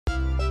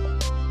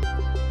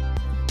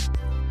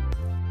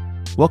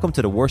Welcome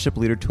to the Worship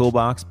Leader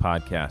Toolbox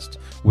podcast.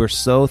 We're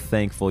so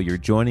thankful you're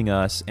joining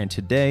us, and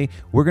today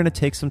we're going to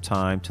take some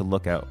time to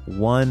look at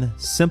one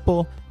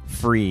simple,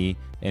 free,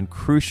 and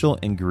crucial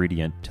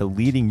ingredient to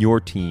leading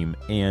your team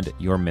and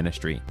your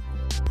ministry.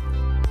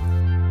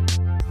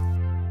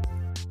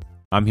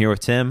 I'm here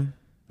with Tim.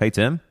 Hey,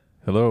 Tim.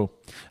 Hello.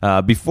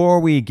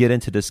 Before we get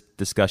into this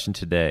discussion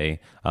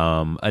today,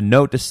 a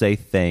note to say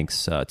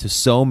thanks to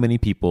so many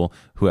people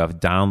who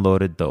have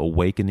downloaded the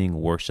Awakening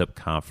Worship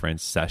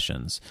Conference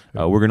sessions.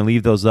 We're going to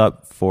leave those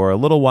up for a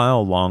little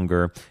while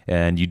longer,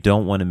 and you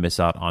don't want to miss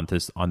out on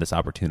this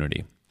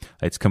opportunity.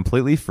 It's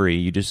completely free.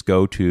 You just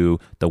go to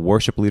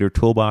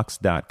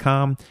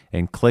theworshipleadertoolbox.com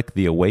and click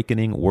the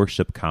Awakening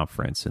Worship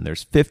Conference, and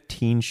there's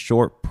 15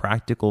 short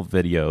practical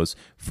videos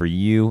for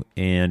you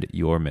and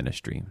your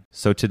ministry.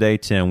 So today,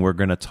 Tim, we're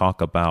going to talk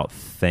about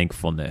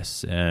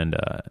thankfulness, and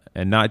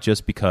not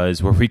just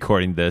because we're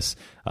recording this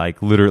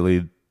like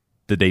literally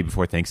the day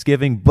before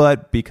Thanksgiving,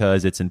 but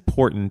because it's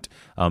important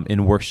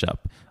in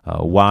worship.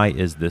 Why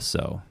is this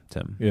so,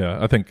 Tim? Yeah,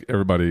 I think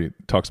everybody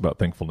talks about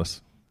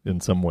thankfulness in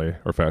some way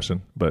or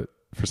fashion, but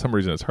for some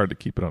reason it's hard to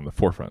keep it on the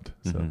forefront.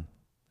 So,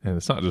 and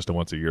it's not just a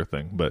once a year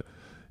thing, but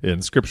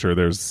in Scripture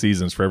there's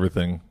seasons for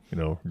everything,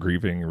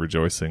 grieving,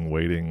 rejoicing,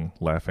 waiting,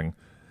 laughing,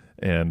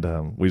 and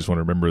we just want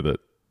to remember that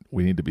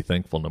we need to be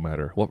thankful no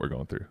matter what we're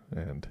going through,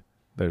 and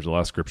there's a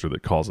lot of Scripture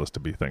that calls us to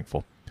be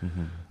thankful.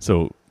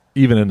 So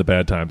even in the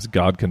bad times,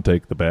 God can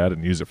take the bad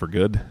and use it for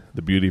good,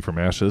 the beauty from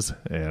ashes,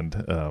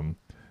 and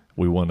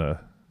we want to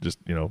just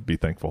be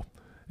thankful.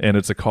 And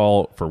it's a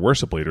call for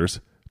worship leaders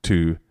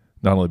to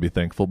not only be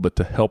thankful, but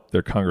to help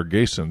their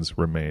congregations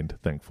remain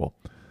thankful.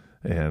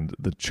 And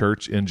the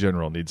church in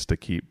general needs to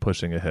keep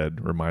pushing ahead,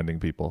 reminding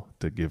people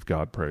to give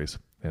God praise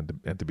and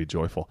to be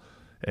joyful.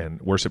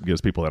 And worship gives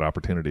people that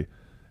opportunity.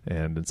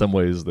 And in some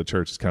ways, the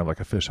church is kind of like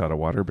a fish out of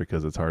water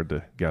because it's hard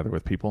to gather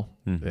with people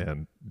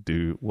and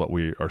do what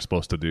we are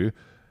supposed to do.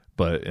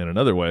 But in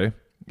another way,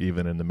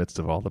 even in the midst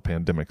of all the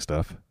pandemic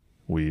stuff,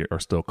 we are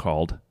still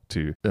called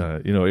to,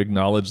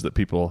 acknowledge that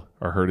people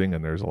are hurting,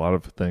 and there's a lot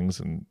of things,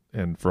 and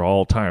for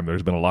all time,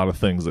 there's been a lot of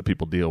things that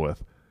people deal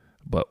with.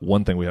 But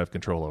one thing we have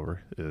control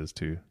over is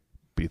to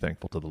be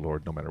thankful to the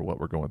Lord no matter what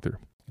we're going through.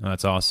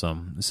 That's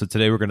awesome. So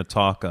today we're going to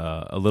talk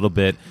a little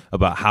bit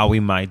about how we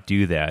might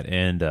do that,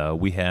 and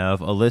we have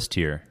a list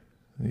here.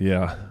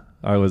 Yeah,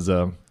 I was,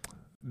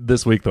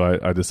 this week though,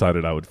 I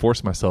decided I would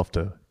force myself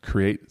to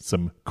create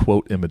some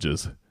quote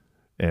images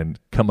and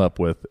come up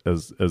with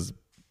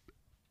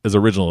as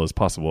original as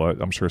possible.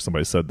 I'm sure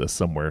somebody said this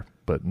somewhere,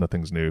 but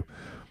nothing's new.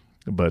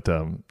 But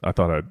I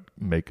thought I'd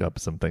make up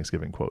some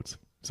Thanksgiving quotes.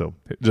 So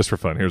just for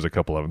fun, here's a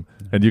couple of them.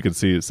 And you can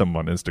see some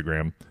on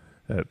Instagram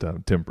at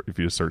Tim, if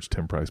you search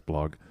Tim Price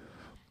blog.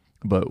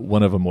 But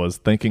one of them was,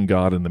 thanking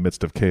God in the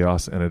midst of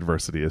chaos and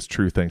adversity is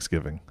true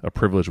Thanksgiving, a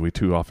privilege we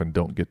too often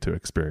don't get to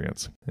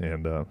experience.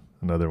 And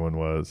another one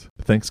was,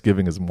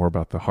 Thanksgiving is more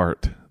about the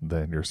heart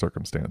than your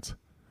circumstance.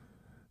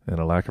 And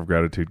a lack of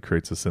gratitude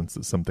creates a sense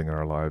that something in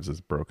our lives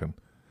is broken.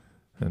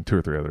 And two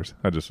or three others.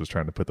 I just was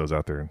trying to put those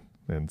out there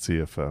and see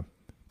if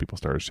people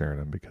started sharing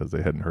them because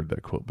they hadn't heard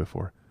that quote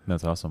before.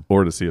 That's awesome.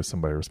 Or to see if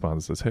somebody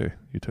responds and says, hey,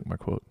 you took my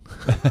quote.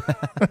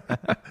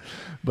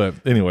 But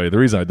anyway, the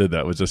reason I did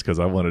that was just because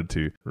I wanted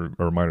to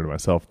a reminder to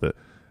myself that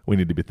we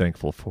need to be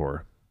thankful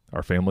for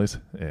our families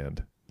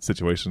and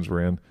situations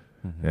we're in.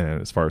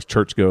 And as far as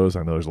church goes,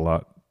 I know there's a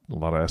lot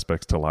of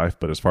aspects to life,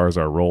 but as far as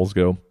our roles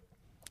go,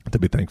 to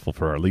be thankful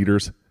for our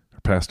leaders,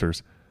 our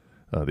pastors,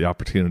 the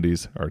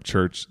opportunities, our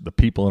church, the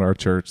people in our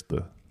church,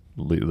 the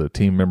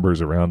team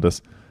members around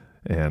us,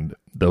 and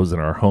those in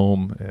our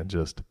home, and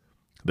just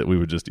that we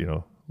would just,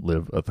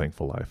 live a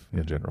thankful life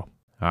in general.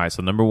 All right,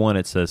 so number one,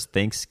 it says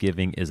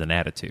Thanksgiving is an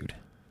attitude.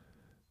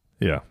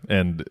 Yeah,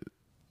 and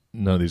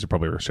none of these are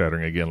probably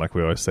earth-shattering again, like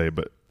we always say,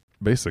 but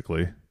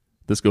basically,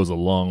 this goes a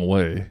long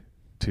way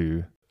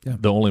to,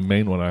 the only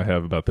main one I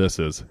have about this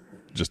is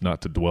just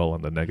not to dwell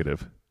on the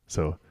negative.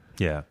 So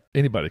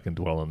anybody can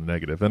dwell on the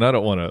negative, and I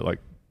don't want to,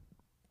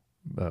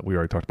 we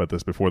already talked about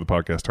this before the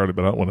podcast started,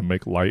 but I don't want to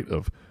make light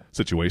of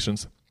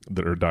situations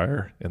that are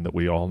dire and that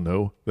we all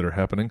know that are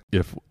happening.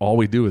 If all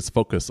we do is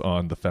focus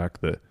on the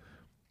fact that,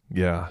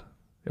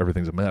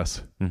 everything's a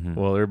mess,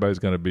 well, everybody's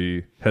going to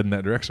be heading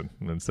that direction.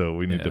 And so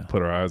we need to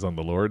put our eyes on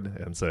the Lord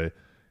and say,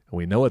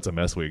 we know it's a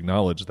mess, we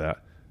acknowledge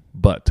that,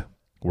 but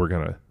we're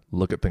going to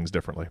look at things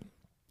differently.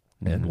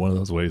 And one of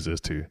those ways is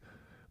to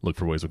look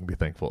for ways we can be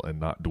thankful and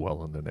not dwell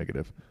on the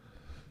negative.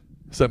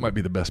 So that might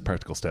be the best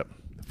practical step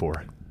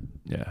for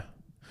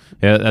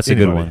that's a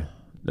good one.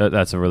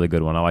 That's a really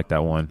good one. I like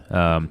that one.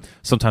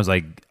 Sometimes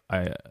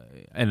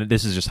and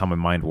this is just how my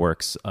mind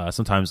works.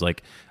 Sometimes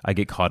I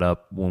get caught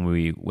up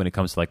when it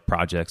comes to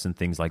projects and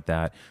things like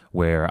that,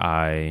 where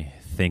I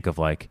think of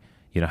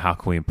how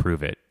can we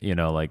improve it?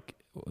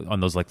 On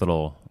those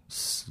little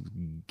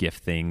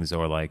gift things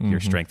or like your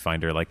strength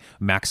finder. Like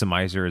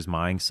maximizer is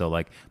mine. So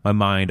like my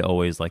mind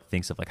always like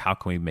thinks of like, how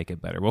can we make it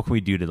better? What can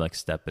we do to like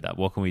step it up?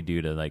 What can we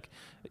do to like,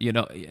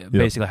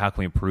 basically how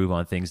can we improve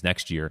on things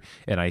next year?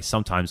 And I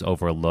sometimes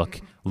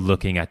overlook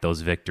looking at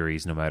those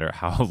victories, no matter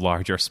how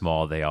large or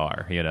small they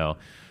are, Yeah.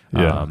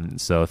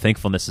 So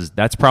thankfulness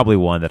that's probably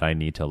one that I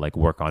need to like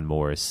work on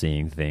more, is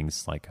seeing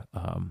things like,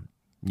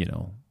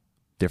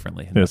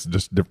 differently. Yeah, it's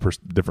just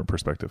different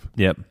perspective.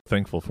 Yep.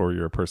 Thankful for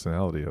your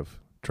personality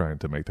of trying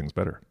to make things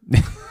better.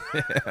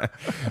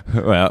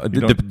 Well,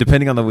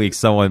 depending on the week,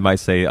 someone might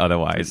say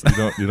otherwise.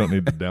 You don't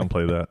need to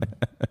downplay that.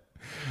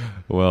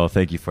 Well,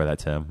 thank you for that,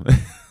 Tim.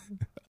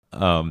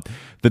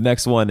 The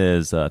next one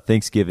is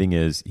Thanksgiving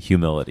is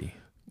humility.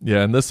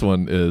 Yeah, and this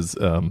one is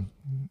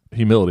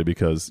humility,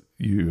 because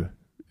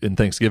in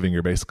Thanksgiving,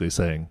 you're basically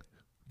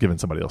giving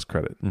somebody else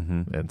credit.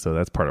 And so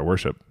that's part of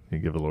worship. You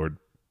give the Lord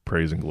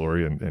praise and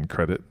glory and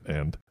credit.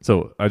 And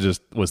so I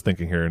just was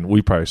thinking here, and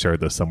we probably shared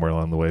this somewhere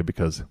along the way,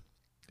 because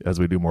as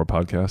we do more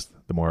podcasts,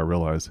 the more I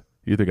realize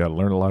you either got to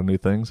learn a lot of new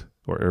things,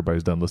 or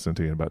everybody's done listening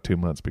to you in about 2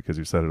 months because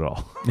you said it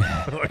all.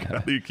 Like, how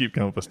do you keep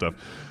coming up with stuff?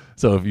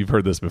 So if you've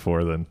heard this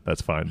before, then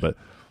that's fine. But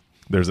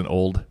there's an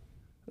old,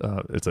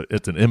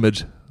 it's an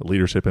image, a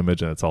leadership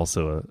image, and it's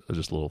also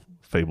just a little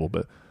fable,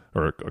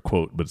 or a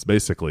quote. But it's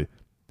basically,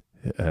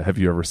 have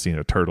you ever seen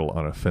a turtle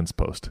on a fence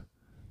post?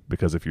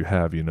 Because if you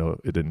have,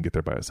 it didn't get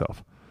there by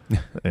itself.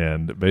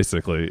 And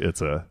basically,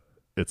 it's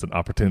an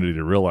opportunity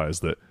to realize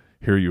that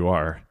here you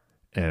are,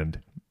 and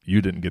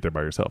you didn't get there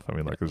by yourself. I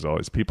mean, like, there's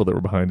always people that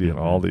were behind you, and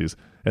all these,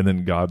 and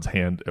then God's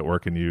hand at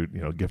work in you,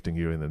 gifting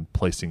you and then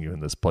placing you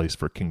in this place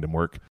for kingdom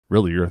work.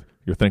 Really, you're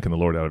thanking the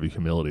Lord out of your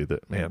humility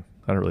that, man,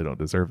 I really don't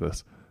deserve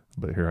this,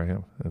 but here I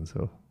am. And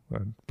so I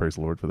praise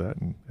the Lord for that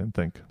and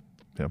thank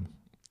Him.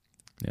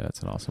 Yeah,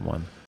 that's an awesome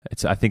one.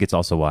 I think it's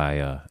also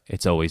why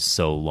it's always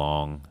so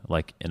long,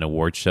 like in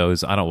award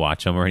shows. I don't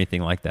watch them or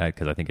anything like that,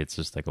 because I think it's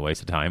just like a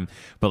waste of time.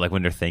 But like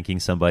when they're thanking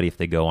somebody, if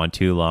they go on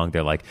too long,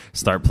 they're like,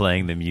 start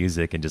playing the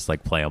music and just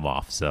like play them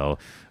off. So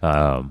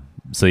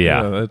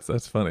yeah.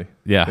 That's funny.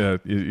 Yeah.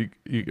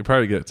 You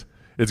probably get,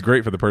 it's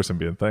great for the person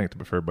being thanked,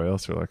 but for everybody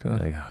else, you're like,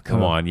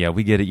 come on. Yeah,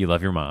 we get it. You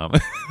love your mom.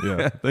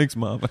 Yeah. Thanks,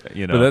 Mom. But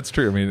that's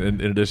true. I mean,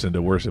 in addition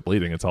to worship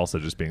leading, it's also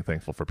just being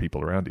thankful for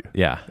people around you.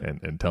 Yeah.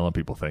 And telling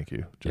people thank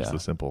you. Just the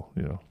simple,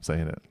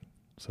 saying it.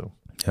 So.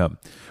 Yeah.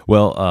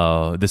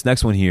 Well, this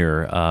next one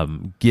here,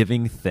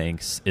 giving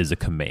thanks is a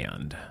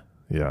command.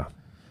 Yeah.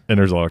 And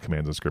there's a lot of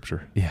commands in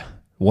Scripture. Yeah.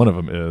 One of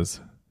them is,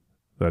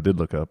 that I did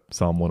look up,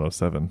 Psalm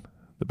 107,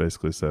 that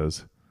basically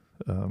says,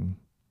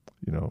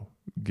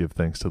 give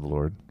thanks to the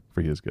Lord,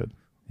 for He is good.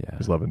 Yeah.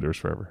 His love endures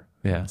forever.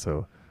 Yeah. And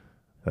so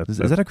is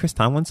that a Chris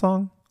Tomlin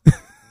song?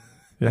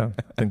 Yeah.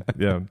 I think,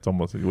 it's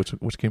almost,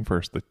 which came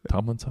first, the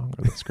Tomlin song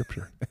or the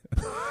Scripture?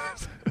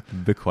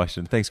 The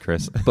question. Thanks,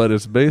 Chris. But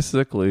it's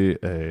basically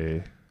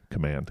a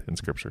command in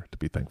Scripture to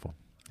be thankful.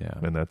 Yeah.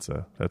 And that's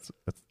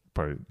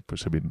probably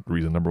should be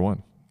reason number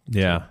one.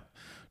 Yeah.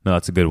 No,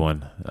 that's a good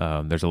one.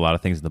 There's a lot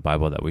of things in the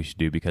Bible that we should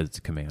do because it's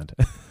a command.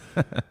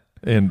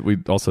 And we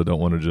also don't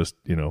want to just,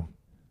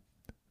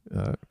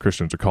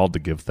 Christians are called to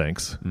give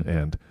thanks. Mm-hmm.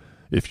 And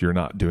if you're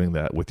not doing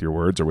that with your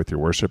words or with your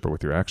worship or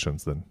with your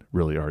actions, then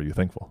really are you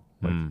thankful?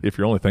 Like, if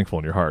you're only thankful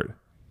in your heart,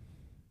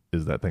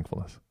 is that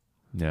thankfulness?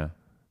 Yeah.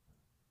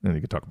 And you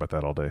can talk about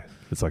that all day.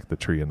 It's like the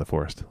tree in the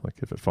forest. Like,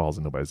 if it falls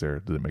and nobody's there,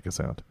 does it make a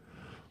sound?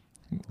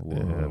 Whoa.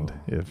 And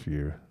if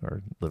you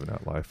are living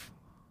out life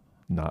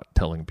not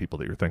telling people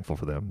that you're thankful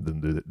for them,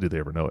 then do they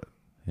ever know it?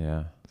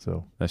 Yeah.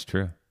 So that's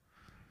true.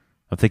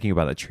 I'm thinking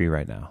about that tree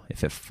right now.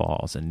 If it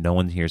falls and no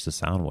one hears the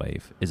sound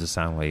wave, is the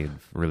sound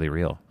wave really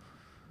real?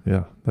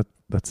 Yeah,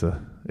 that's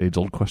a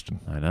age-old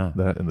question. I know.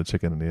 That and the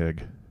chicken and the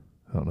egg.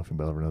 I don't know if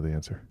anybody will ever know the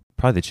answer.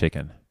 Probably the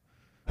chicken.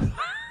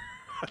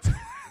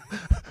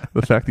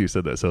 The fact that you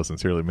said that so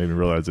sincerely made me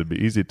realize it'd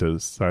be easy to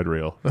side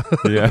rail the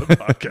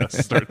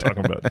podcast, start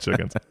talking about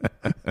chickens.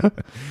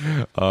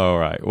 All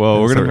right.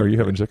 Well, are you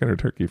having chicken or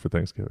turkey for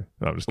Thanksgiving?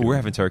 No, I'm just kidding. We're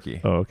having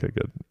turkey. Oh, okay,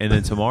 good. And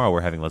then tomorrow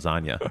we're having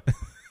lasagna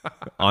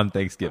on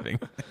Thanksgiving.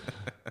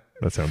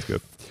 That sounds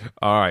good.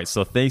 All right.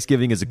 So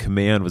Thanksgiving is a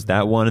command was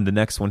that one. And the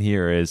next one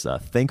here is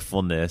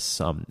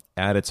thankfulness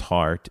at its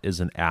heart is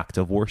an act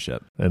of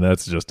worship. And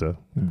that's just a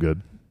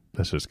good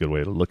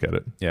way to look at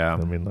it. Yeah.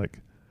 I mean, like,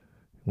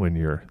 when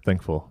you're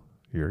thankful,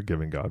 you're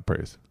giving God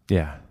praise.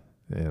 Yeah.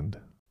 And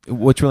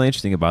what's really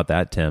interesting about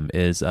that, Tim,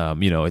 is,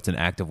 it's an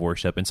act of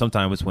worship. And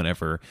sometimes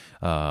whenever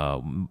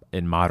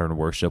in modern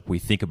worship, we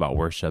think about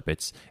worship,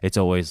 it's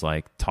always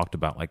like talked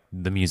about like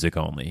the music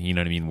only, you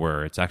know what I mean?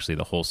 Where it's actually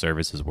the whole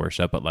service is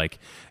worship. But like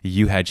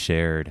you had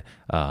shared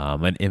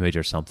an image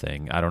or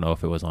something. I don't know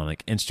if it was on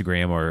like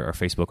Instagram or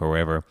Facebook or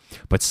wherever,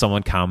 but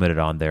someone commented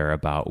on there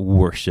about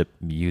worship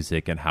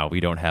music and how we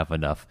don't have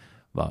enough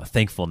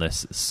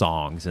thankfulness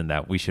songs and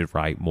that we should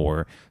write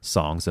more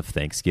songs of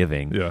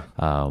thanksgiving,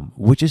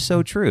 which is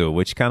so true,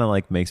 which kind of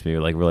like makes me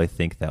like really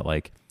think that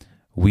like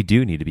we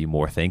do need to be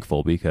more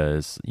thankful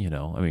because,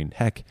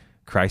 heck,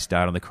 Christ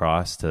died on the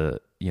cross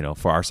to,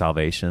 for our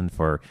salvation,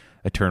 for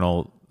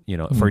eternal,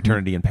 for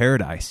eternity in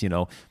paradise,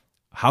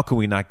 how can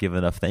we not give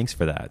enough thanks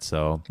for that?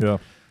 So yeah,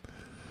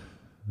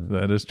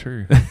 that is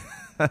true.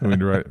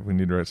 we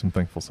need to write some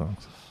thankful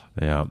songs.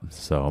 Yeah.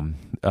 So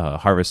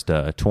Harvest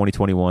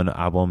 2021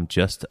 album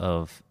just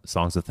of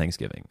songs of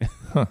Thanksgiving.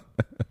 Huh.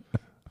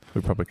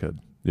 We probably could.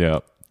 Yeah.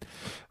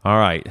 All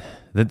right.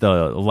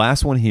 The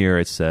last one here,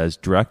 it says,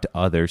 direct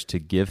others to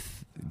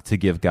give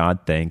God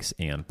thanks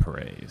and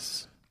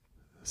praise.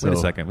 Wait a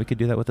second. We could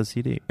do that with a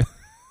CD.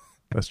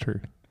 That's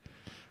true.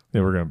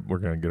 Yeah, we're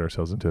gonna get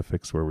ourselves into a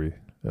fix where we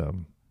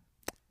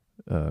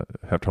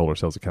have to hold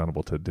ourselves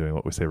accountable to doing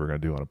what we say we're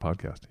going to do on a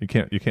podcast. You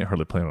can't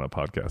hardly plan on a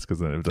podcast because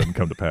then if it doesn't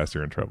come to pass,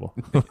 you're in trouble.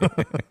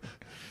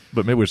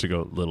 But maybe we should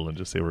go little and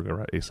just say we're going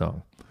to write a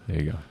song.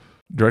 There you go.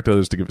 Direct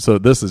others to give. So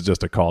this is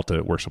just a call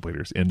to worship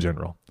leaders in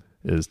general,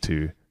 is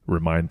to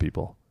remind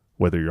people,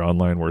 whether you're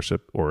online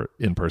worship or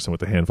in person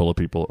with a handful of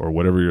people or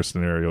whatever your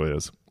scenario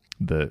is,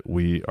 that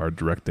we are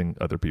directing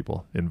other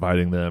people,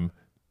 inviting them,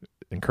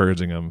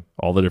 encouraging them,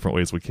 all the different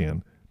ways we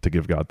can to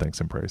give God thanks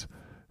and praise.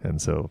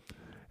 And so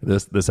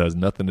this has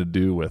nothing to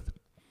do with,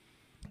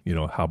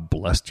 how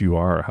blessed you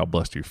are or how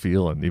blessed you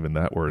feel. And even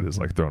that word is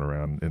like thrown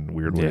around in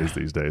weird ways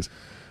these days,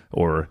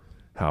 or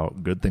how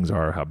good things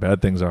are, how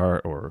bad things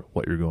are, or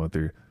what you're going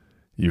through.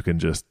 You can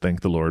just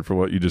thank the Lord for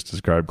what you just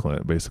described,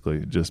 Clint,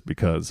 basically just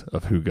because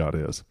of who God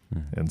is.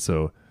 Mm-hmm. And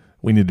so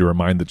we need to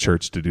remind the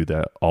church to do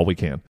that all we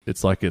can.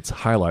 It's like it's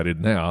highlighted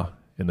now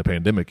in the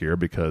pandemic year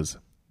because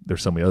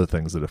there's so many other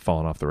things that have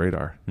fallen off the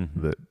radar,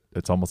 that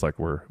it's almost like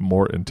we're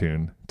more in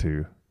tune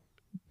to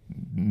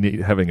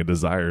having a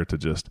desire to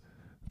just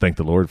thank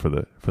the Lord for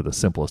the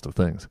simplest of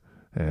things.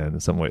 And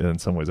in some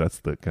ways that's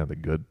the kind of the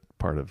good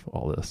part of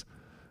all this.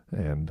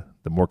 And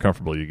the more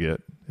comfortable you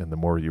get and the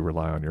more you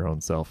rely on your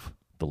own self,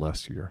 the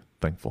less you're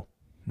thankful,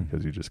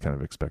 because you just kind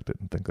of expect it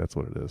and think that's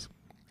what it is.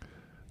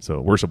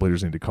 So worship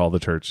leaders need to call the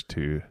church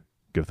to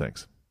give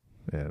thanks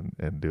and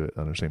do it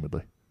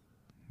unashamedly.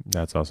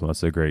 That's awesome.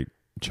 That's a great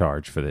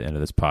charge for the end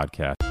of this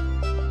podcast.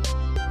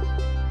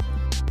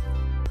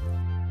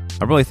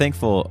 I'm really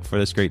thankful for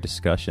this great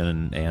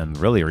discussion and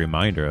really a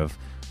reminder of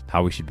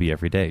how we should be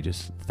every day,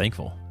 just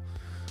thankful.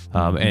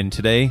 And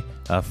today,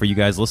 for you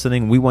guys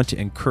listening, we want to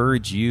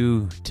encourage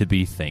you to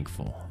be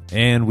thankful.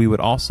 And we would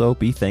also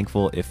be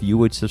thankful if you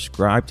would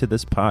subscribe to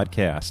this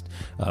podcast,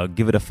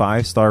 give it a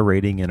 5-star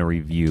rating and a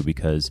review,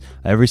 because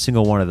every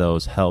single one of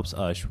those helps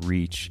us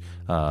reach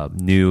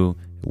new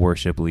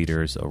worship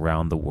leaders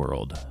around the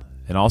world.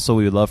 And also,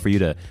 we would love for you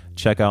to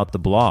check out the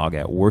blog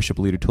at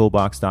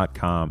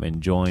worshipleadertoolbox.com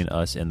and join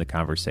us in the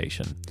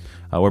conversation.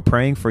 We're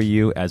praying for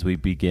you as we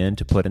begin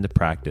to put into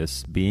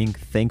practice being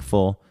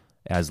thankful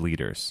as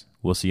leaders.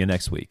 We'll see you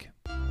next week.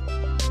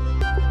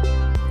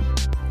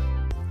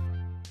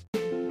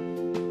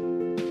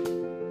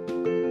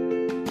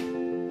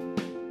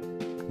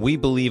 We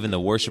believe in the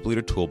Worship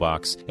Leader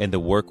Toolbox and the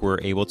work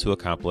we're able to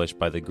accomplish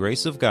by the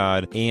grace of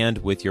God and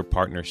with your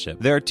partnership.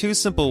 There are 2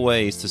 simple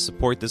ways to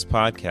support this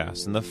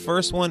podcast, and the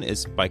first one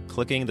is by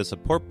clicking the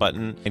support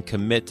button and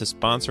commit to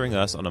sponsoring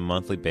us on a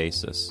monthly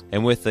basis.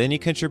 And with any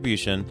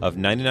contribution of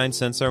 99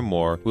 cents or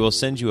more, we will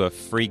send you a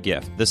free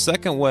gift. The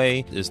second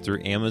way is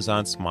through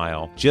Amazon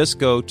Smile. Just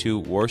go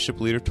to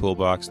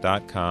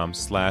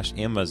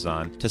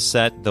worshipleadertoolbox.com/Amazon to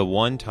set the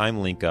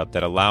one-time link up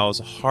that allows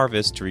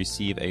Harvest to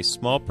receive a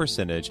small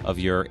percentage of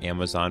your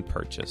Amazon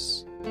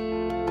purchase.